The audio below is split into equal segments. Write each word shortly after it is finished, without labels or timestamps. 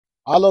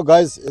Hello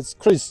guys, it's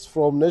Chris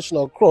from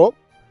National Crow.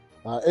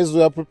 As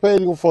we are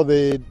preparing for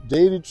the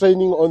daily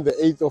training on the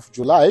 8th of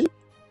July,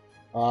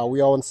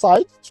 we are on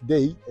site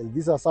today, and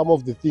these are some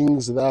of the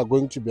things that are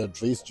going to be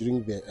addressed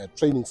during the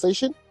training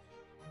session.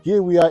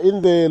 Here we are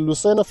in the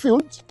Lucena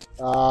field,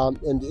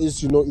 and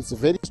as you know, it's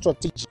very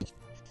strategic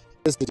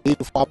as the dairy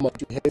farmer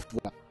to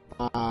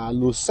have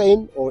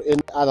lucerne or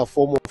any other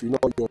form of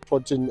your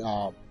protein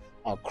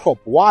crop.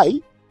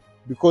 Why?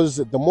 Because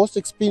the most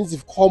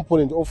expensive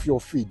component of your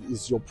feed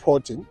is your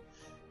protein,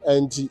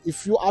 and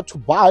if you are to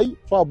buy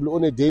probably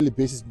on a daily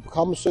basis, it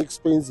becomes so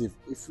expensive.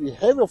 If you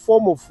have a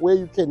form of where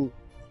you can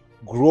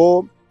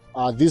grow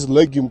these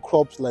legume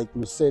crops like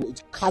lucerne,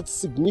 it cuts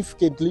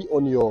significantly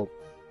on your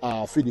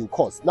feeding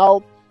costs.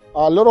 Now,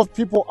 a lot of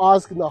people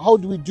ask, now, how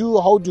do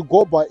you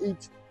go by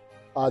it?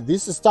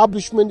 This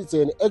establishment is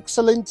an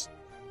excellent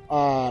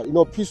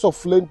piece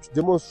of land to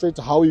demonstrate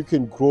how you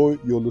can grow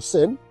your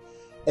lucerne.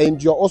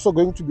 And you're also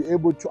going to be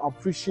able to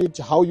appreciate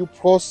how you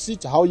process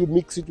it, how you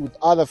mix it with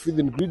other feed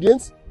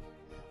ingredients.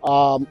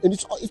 And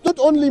it's not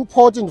only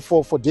important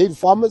for dairy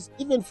farmers,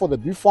 even for the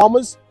beef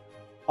farmers.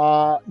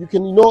 You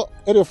can,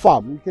 at a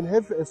farm, you can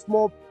have a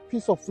small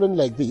piece of land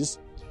like this,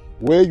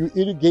 where you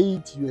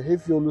irrigate, you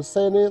have your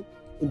lucerne,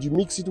 and you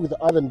mix it with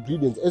other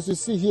ingredients. As you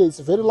see here, it's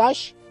very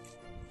lush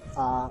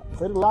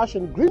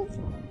and green.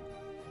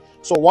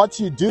 So what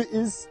you do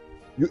is,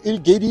 you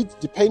irrigate it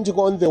depending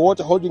on the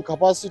water holding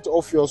capacity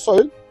of your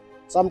soil,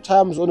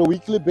 sometimes on a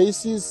weekly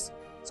basis,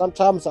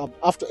 sometimes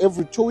after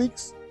every 2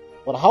 weeks.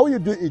 But how you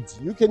do it,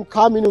 you can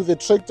come in with a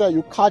tractor,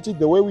 you cut it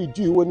the way we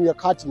do when we are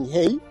cutting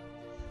hay.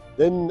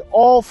 Then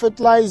all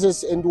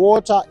fertilizers and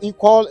water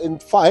equal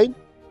and fine.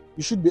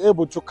 You should be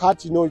able to cut,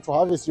 to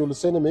harvest your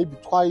lucerne maybe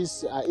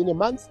twice in a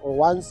month or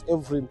once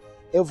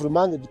every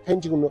month,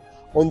 depending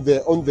on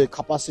the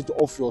capacity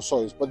of your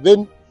soils. But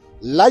then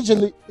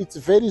largely, it's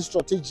very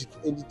strategic,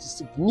 and it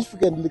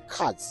significantly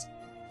cuts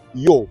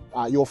your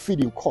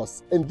feeding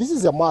costs. And this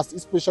is a must,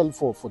 especially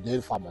for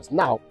dairy farmers.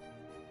 Now,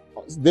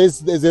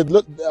 there's a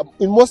lot.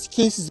 In most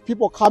cases,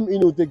 people come in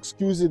with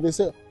excuses. They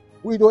say,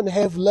 "We don't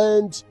have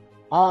land.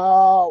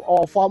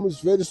 Our farm is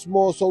very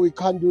small, so we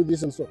can't do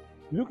this." And so,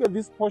 look at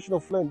this portion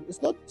of land.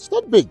 It's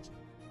not big,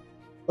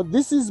 but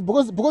this is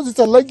because it's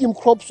a legume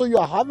crop. So you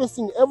are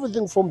harvesting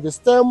everything from the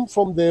stem,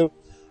 from the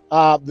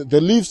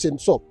leaves, and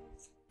so.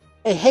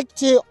 A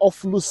hectare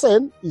of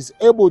lucerne is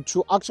able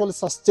to actually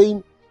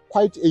sustain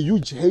quite a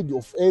huge head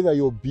of either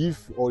your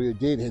beef or your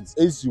dairy heads.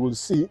 As you will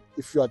see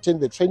if you attend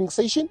the training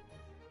session,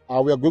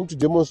 we are going to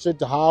demonstrate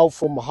how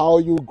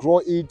you grow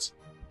it,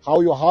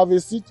 how you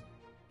harvest it,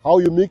 how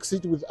you mix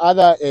it with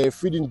other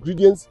feed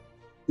ingredients,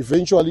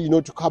 eventually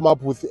to come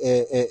up with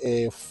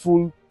a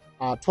full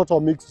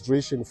total mixed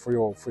ration for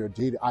your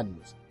dairy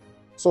animals.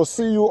 So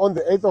see you on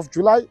the 8th of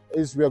July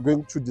as we are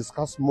going to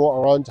discuss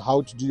more around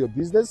how to do your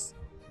business,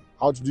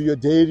 how to do your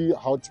dairy,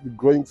 how to be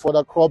growing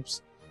fodder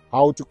crops,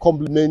 how to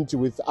complement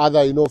with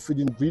other, feed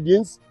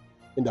ingredients,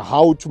 and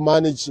how to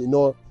manage,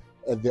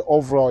 the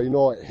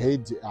overall,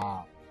 head,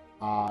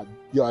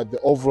 the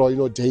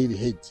overall, dairy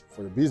head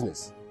for your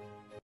business.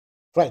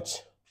 Right.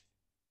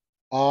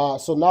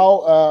 So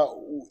now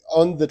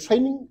on the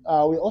training,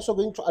 we're also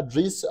going to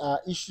address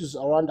issues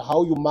around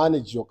how you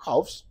manage your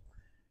calves.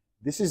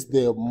 This is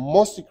the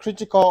most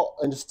critical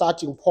and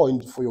starting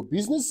point for your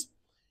business.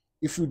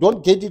 If you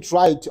don't get it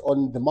right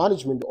on the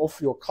management of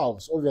your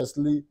calves,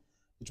 obviously,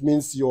 it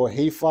means your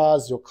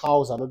heifers, your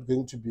cows are not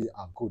going to be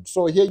good.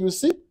 So here you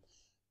see,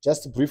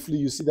 just briefly,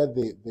 you see that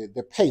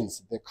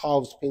the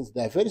calves' pens,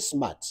 they are very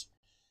smart.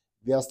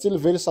 They are still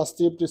very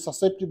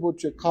susceptible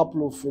to a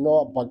couple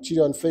of,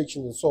 bacterial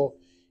infections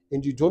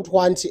and you don't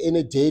want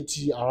any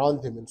dirty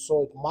around them. And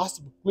so it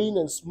must be clean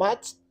and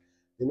smart.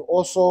 And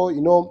also,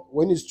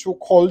 when it's too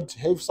cold,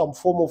 have some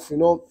form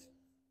of,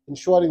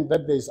 ensuring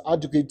that there is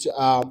adequate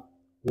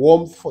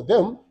warmth for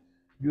them.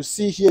 You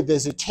see here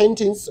there's a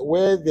tendency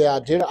where there are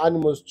dairy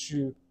animals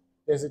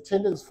there's a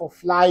tendency for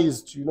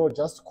flies to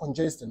just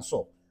congest and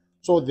so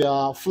there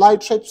are fly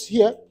traps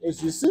here,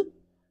 as you see.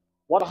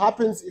 What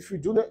happens if you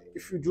do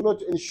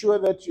not ensure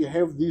that you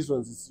have these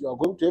ones is you are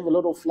going to have a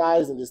lot of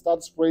flies and they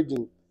start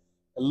spreading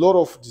a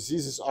lot of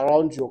diseases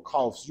around your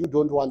calves. You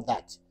don't want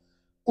that.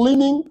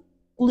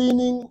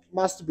 Cleaning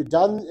must be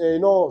done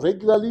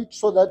regularly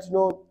so that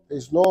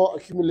there's no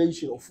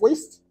accumulation of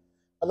waste.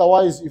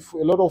 Otherwise, if a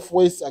lot of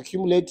waste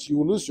accumulates, you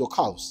will lose your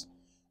cows.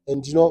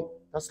 And,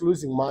 that's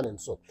losing money and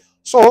so.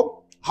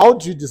 So, how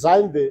do you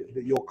design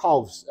your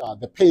calves,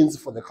 the pens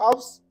for the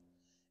calves?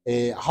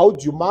 How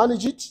do you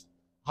manage it?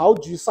 How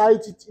do you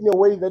site it in a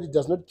way that it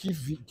does not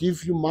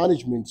give you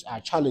management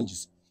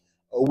challenges?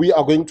 We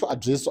are going to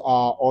address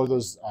all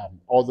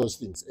those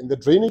things. And the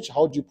drainage,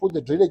 how do you put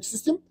the drainage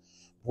system?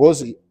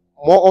 Because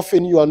more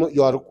often you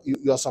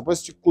are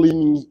supposed to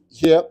clean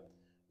here,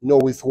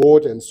 with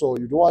water, and so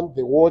you don't want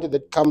the water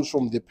that comes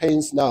from the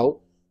pens now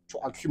to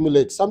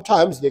accumulate.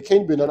 Sometimes there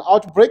can be an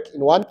outbreak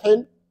in one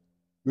pen.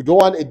 You don't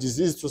want a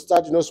disease to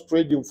start,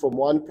 spreading from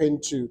one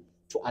pen to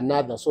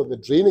another. So the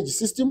drainage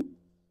system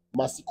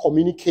must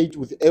communicate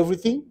with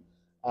everything.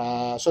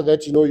 so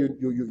that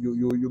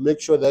you make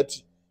sure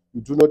that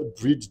you do not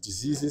breed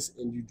diseases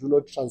and you do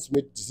not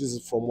transmit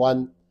diseases from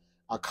one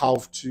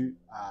calf to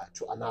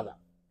another.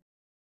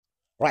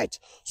 Right.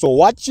 So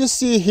what you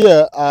see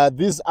here,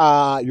 these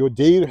are your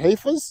dairy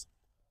heifers.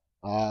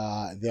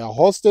 They are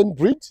Holstein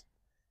breed,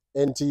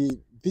 and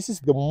this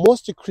is the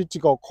most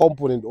critical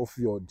component of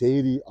your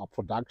dairy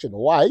production.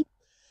 Why?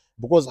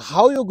 Because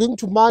how you're going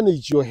to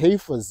manage your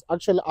heifers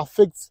actually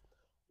affects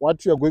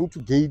what you are going to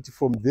get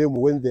from them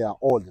when they are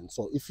old. And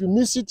so if you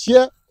miss it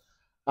here,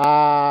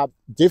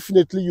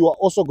 definitely you are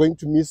also going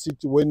to miss it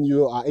when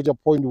you are at a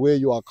point where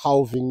you are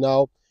calving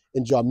now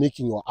and you are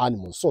making your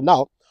animals. So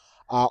now,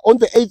 on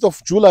the 8th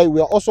of July,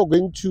 we are also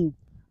going to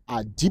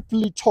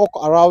deeply talk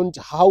around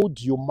how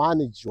do you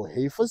manage your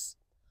heifers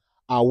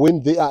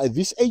when they are at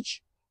this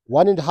age,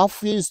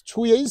 1.5 years,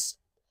 2 years.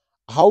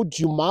 How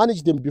do you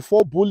manage them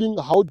before bulling?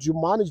 How do you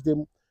manage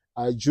them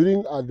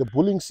during the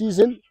bulling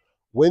season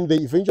when they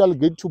eventually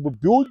get to be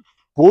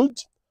bulled?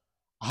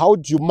 How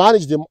do you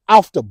manage them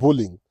after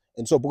bulling?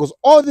 And so, because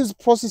all these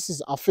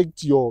processes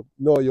affect your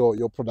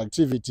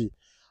productivity,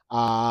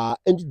 and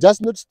it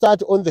does not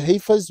start on the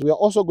heifers. We are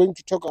also going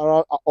to talk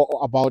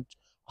about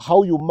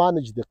how you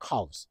manage the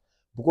cows,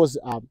 because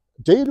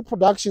dairy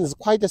production is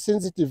quite a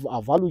sensitive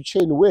value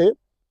chain where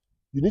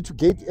you need to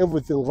get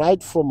everything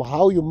right, from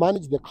how you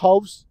manage the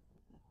cows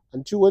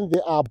until when they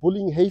are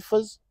bulling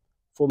heifers,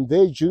 from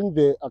there during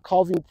the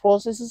calving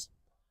processes.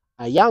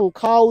 Young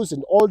cows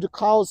and old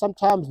cows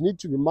sometimes need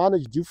to be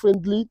managed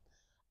differently,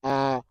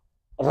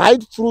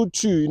 right through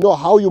to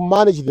how you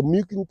manage the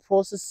milking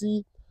process,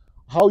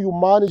 how you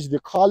manage the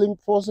culling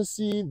process,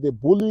 the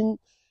bulling.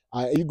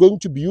 Are you going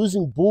to be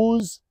using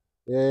bulls?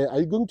 Are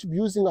you going to be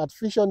using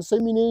artificial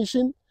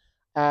insemination?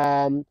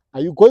 Are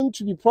you going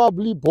to be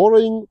probably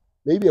borrowing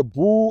maybe a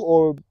bull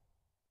or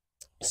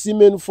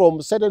semen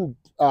from certain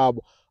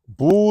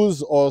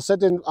bulls or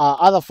certain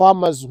other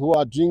farmers who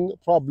are doing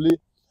probably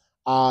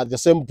the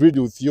same breed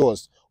with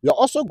yours? We are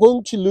also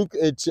going to look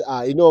at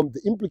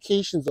the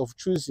implications of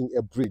choosing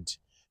a breed.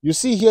 You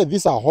see here,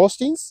 these are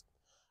Holsteins,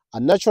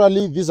 and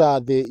naturally these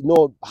are the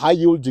high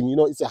yielding.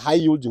 It's a high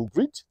yielding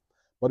breed,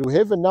 but we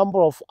have a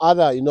number of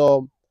other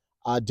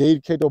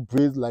dairy cattle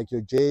breeds like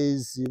your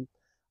Jays,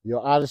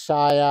 your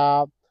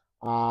Ayrshire,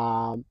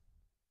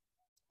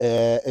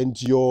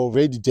 and your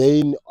Red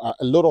Dane,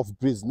 a lot of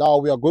breeds. Now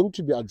we are going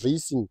to be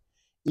addressing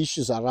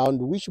issues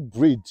around which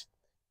breed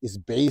is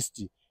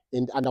based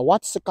and under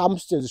what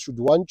circumstances should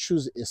one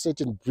choose a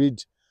certain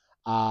breed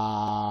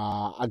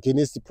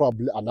against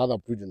probably another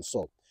breed. And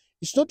so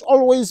it's not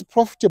always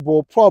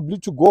profitable probably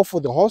to go for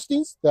the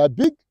Holsteins. They are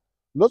big,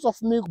 lots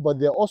of milk, but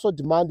they're also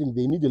demanding,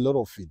 they need a lot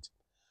of feed.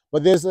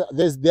 But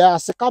there are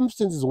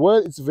circumstances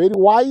where it's very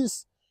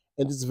wise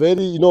and it's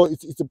very,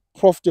 it's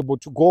profitable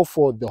to go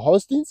for the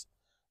Holsteins.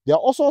 There are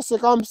also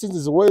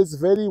circumstances where it's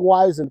very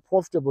wise and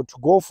profitable to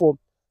go for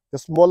the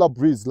smaller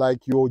breeds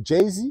like your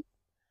Jersey.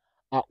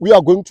 We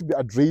are going to be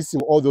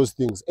addressing all those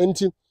things. And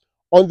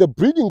on the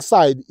breeding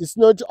side, it's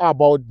not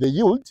about the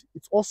yield,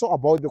 it's also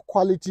about the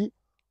quality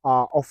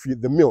of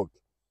the milk.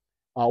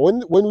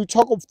 When we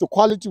talk of the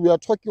quality, we are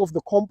talking of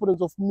the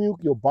components of milk,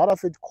 your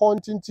butterfat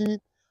content,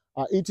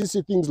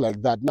 etc., things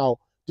like that. Now,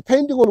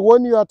 depending on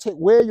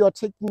where you are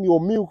taking your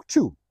milk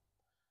to,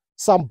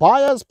 some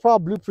buyers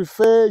probably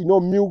prefer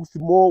milk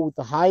with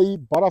a high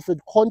butterfat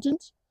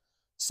content.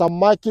 Some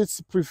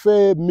markets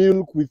prefer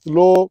milk with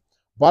low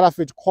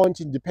butterfat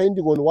content,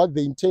 depending on what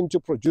they intend to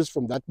produce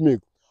from that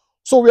milk.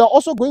 So we are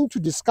also going to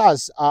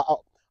discuss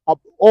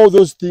all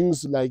those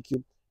things, like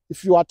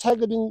if you are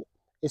targeting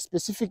a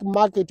specific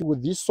market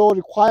with these soil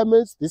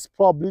requirements, this is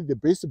probably the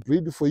best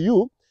breed for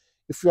you.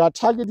 If you are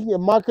targeting a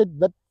market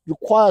that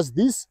requires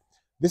this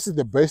is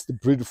the best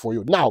breed for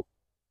you. Now,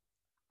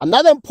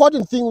 another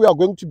important thing we are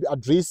going to be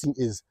addressing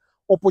is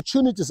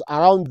opportunities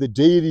around the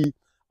dairy,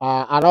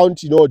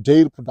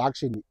 dairy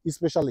production,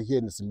 especially here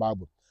in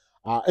Zimbabwe.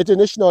 At a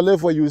national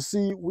level, you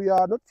see we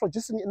are not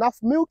producing enough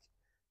milk.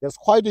 There's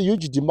quite a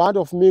huge demand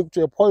of milk,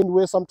 to a point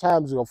where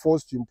sometimes we are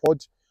forced to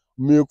import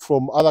milk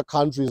from other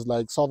countries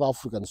like South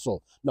Africa and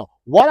so. Now,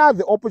 what are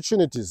the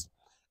opportunities?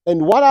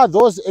 And what are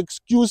those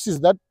excuses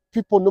that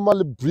people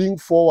normally bring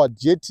forward,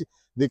 yet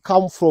they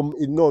come from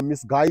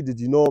misguided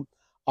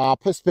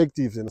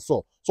perspectives and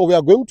so. So we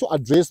are going to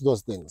address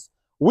those things.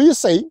 We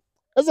say,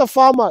 as a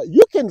farmer,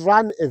 you can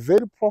run a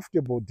very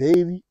profitable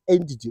dairy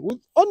entity with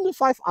only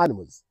 5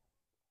 animals.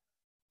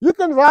 You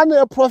can run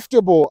a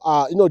profitable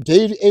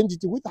dairy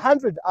entity with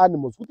 100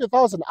 animals, with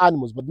 1,000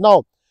 animals. But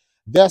now,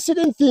 there are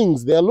certain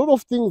things, there are a lot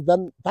of things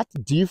that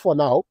differ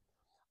now,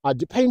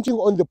 depending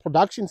on the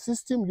production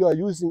system you are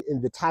using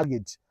in the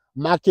target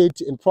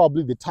market and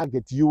probably the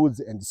target yields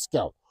and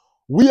scale.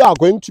 We are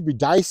going to be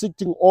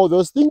dissecting all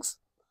those things,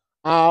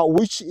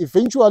 which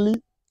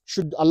eventually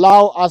should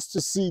allow us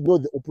to see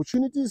the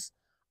opportunities.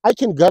 I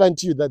can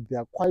guarantee you that there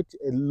are quite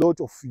a lot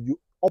of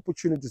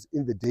opportunities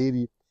in the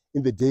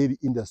dairy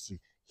industry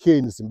here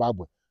in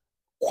Zimbabwe.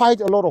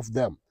 Quite a lot of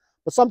them.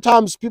 But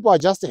sometimes people are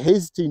just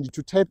hesitant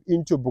to tap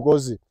into,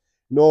 because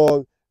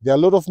There are a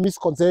lot of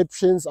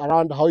misconceptions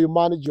around how you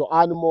manage your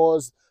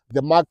animals,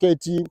 the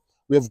marketing.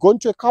 We have gone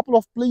to a couple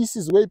of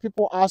places where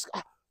people ask,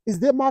 is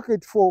there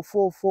market for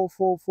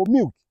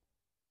milk?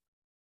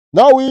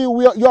 Now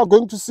you are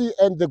going to see,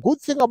 and the good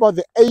thing about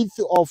the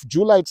 8th of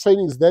July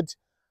training is that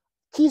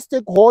key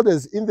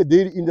stakeholders in the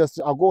dairy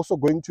industry are also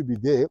going to be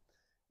there,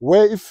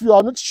 where if you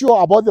are not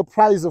sure about the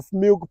price of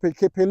milk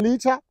per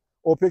liter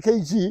or per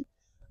kg,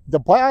 the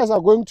buyers are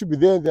going to be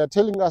there and they are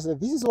telling us that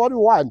this is what we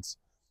want.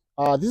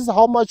 This is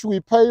how much we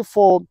pay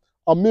for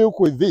a milk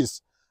with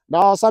this.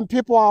 Now, some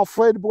people are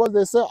afraid because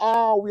they say,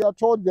 we are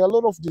told there are a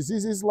lot of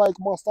diseases like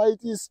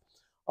mastitis.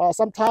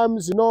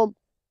 Sometimes, you know,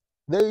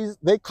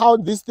 they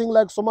count this thing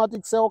like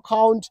somatic cell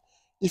count.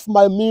 If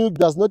my milk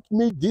does not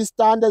meet these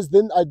standards,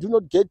 then I do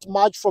not get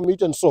much from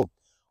it. And so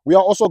we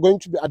are also going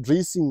to be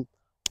addressing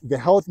the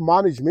health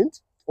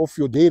management of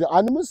your dairy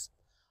animals.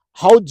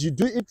 How do you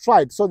do it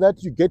right so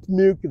that you get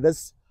milk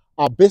that's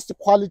best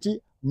quality,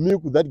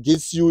 milk that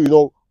gets you, you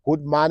know,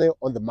 good money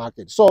on the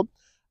market. So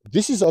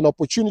this is an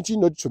opportunity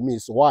not to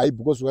miss. Why?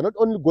 Because we're not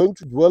only going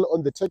to dwell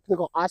on the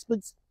technical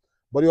aspects,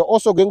 but we're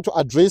also going to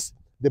address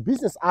the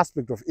business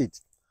aspect of it.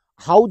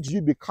 How do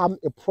you become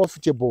a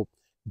profitable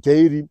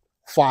dairy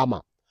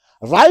farmer?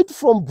 Right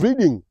from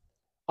breeding,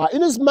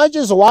 in as much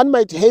as one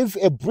might have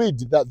a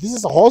breed that this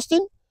is a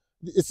Holstein,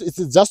 it's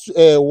just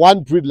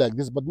one breed like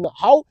this, but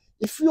how,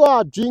 if you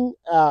are doing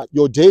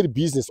your dairy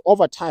business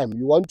over time,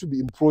 you want to be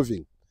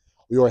improving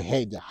your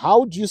head.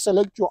 How do you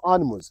select your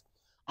animals?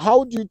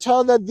 How do you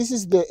tell that this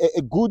is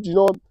a good, you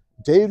know,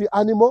 dairy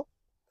animal?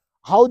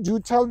 How do you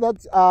tell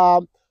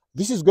that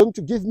this is going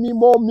to give me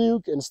more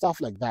milk and stuff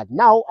like that?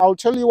 Now, I'll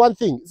tell you one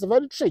thing. It's a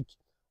very trick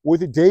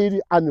with the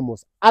dairy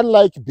animals,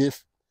 unlike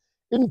beef.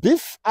 In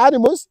beef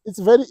animals, it's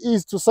very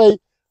easy to say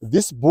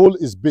this bull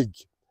is big.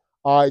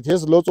 It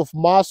has lots of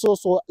muscle,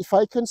 so if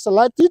I can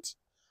select it,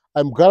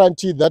 I'm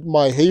guaranteed that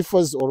my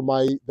heifers or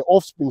the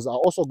offsprings are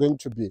also going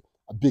to be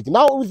big.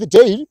 Now, with the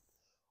dairy,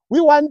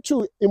 we want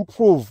to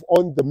improve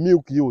on the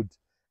milk yield.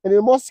 And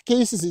in most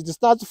cases, it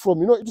starts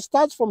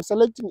from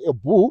selecting a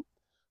bull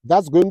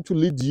that's going to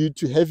lead you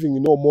to having, you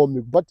know, more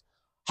milk. But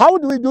how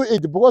do we do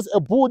it? Because a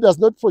bull does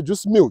not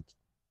produce milk.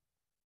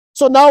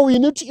 So now we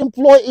need to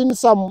employ in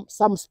some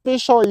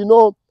special, you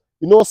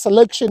know,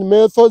 selection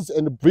methods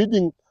and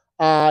breeding,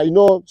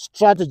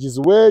 strategies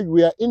where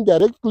we are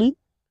indirectly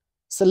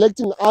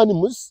selecting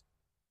animals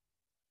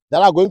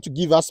that are going to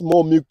give us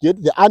more milk,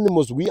 yet the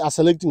animals we are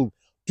selecting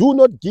do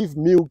not give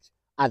milk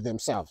at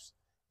themselves.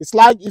 It's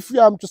like if we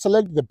are to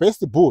select the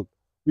best bull,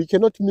 we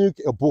cannot milk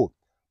a bull,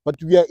 but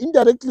we are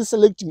indirectly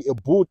selecting a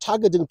bull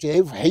targeting to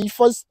have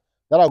heifers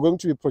that are going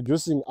to be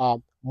producing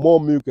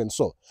more milk and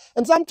so.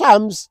 And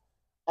sometimes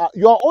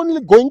you are only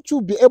going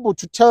to be able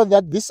to tell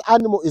that this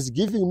animal is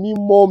giving me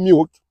more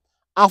milk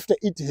after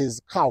it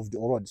has calved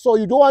already. So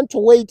you don't want to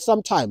wait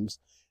sometimes.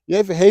 You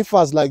have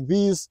heifers like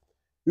these.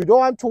 You don't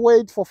want to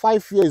wait for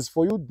 5 years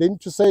for you then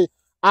to say,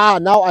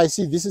 now I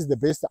see this is the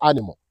best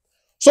animal.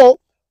 So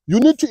you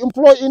need to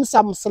employ in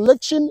some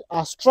selection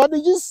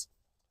strategies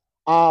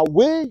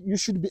where you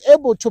should be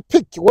able to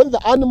pick when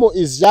the animal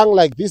is young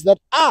like this, that,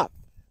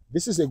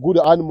 this is a good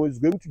animal, it's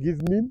going to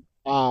give me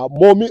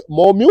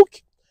more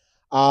milk.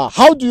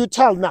 How do you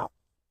tell now?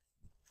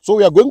 So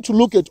we are going to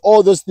look at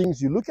all those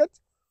things you look at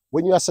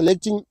when you are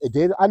selecting a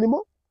dairy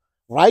animal,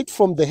 right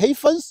from the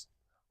heifers,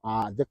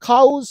 the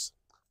cows,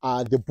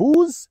 the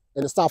bulls,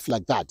 and stuff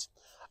like that.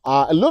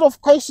 A lot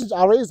of questions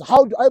are raised.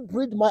 How do I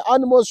breed my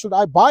animals? Should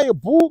I buy a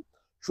bull?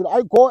 Should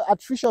I go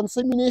artificial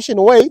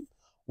insemination way?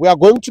 We are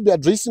going to be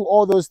addressing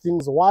all those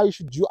things. Why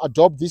should you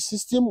adopt this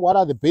system? What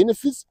are the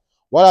benefits?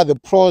 What are the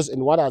pros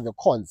and what are the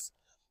cons?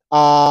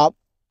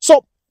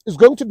 So it's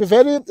going to be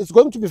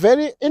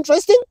very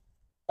interesting,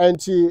 and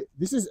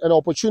this is an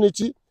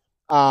opportunity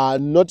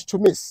not to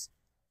miss.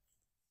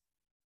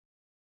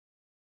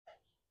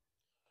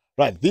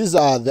 Right, these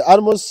are the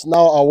animals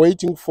now are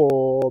waiting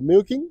for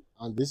milking,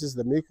 and this is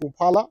the milking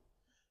parlor,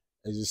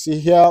 as you see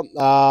here.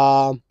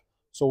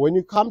 So when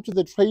you come to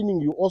the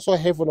training, you also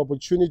have an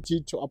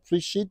opportunity to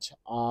appreciate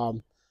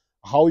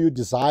how you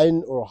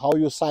design or how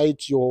you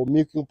site your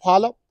milking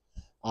parlor.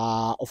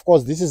 Of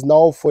course, this is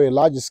now for a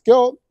larger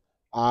scale.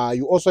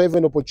 You also have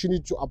an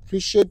opportunity to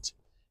appreciate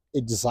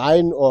a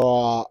design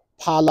or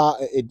parlor,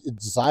 a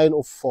design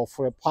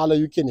for a parlor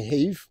you can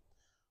have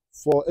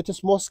for at a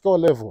small scale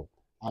level.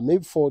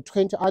 Maybe for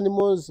 20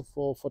 animals,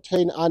 for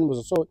 10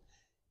 animals. So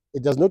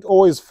it does not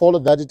always follow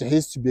that it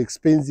has to be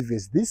expensive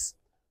as this.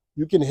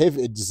 You can have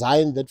a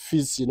design that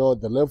fits, you know,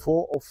 the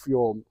level of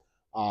your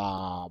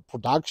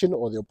production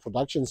or your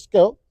production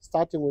scale,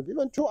 starting with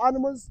even 2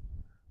 animals,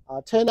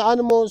 10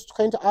 animals,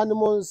 20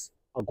 animals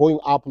are going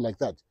up like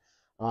that.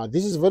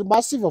 This is very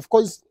massive, of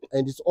course,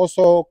 and it's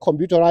also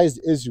computerized,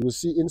 as you will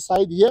see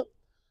inside here.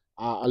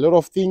 A lot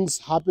of things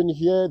happen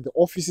here. The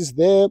office is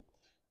there.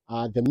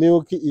 The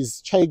milk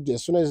is checked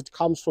as soon as it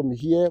comes from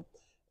here.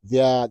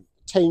 There are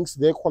tanks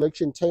there,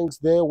 collection tanks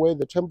there, where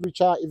the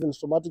temperature, even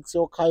somatic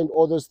cell kind,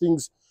 all those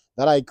things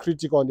that are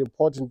critical and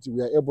important,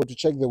 we are able to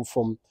check them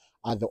from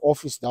the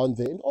office down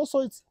there. And also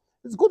it's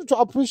it's good to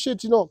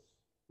appreciate,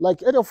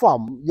 like at a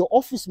farm, your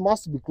office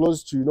must be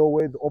close to,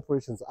 where the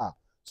operations are,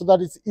 so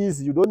that it's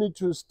easy. You don't need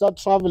to start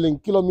traveling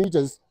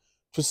kilometers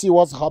to see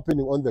what's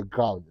happening on the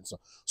ground. So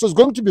it's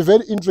going to be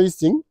very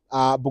interesting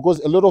because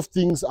a lot of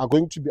things are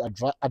going to be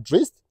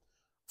addressed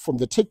from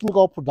the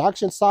technical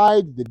production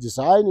side, the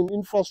design and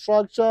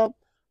infrastructure,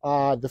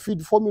 the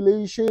feed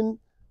formulation,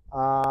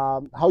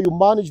 how you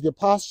manage the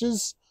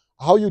pastures,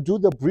 how you do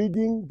the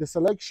breeding, the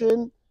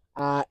selection,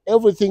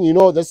 everything,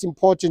 that's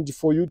important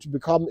for you to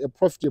become a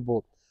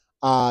profitable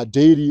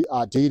dairy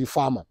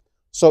farmer.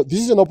 So this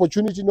is an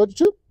opportunity not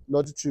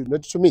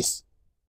to miss.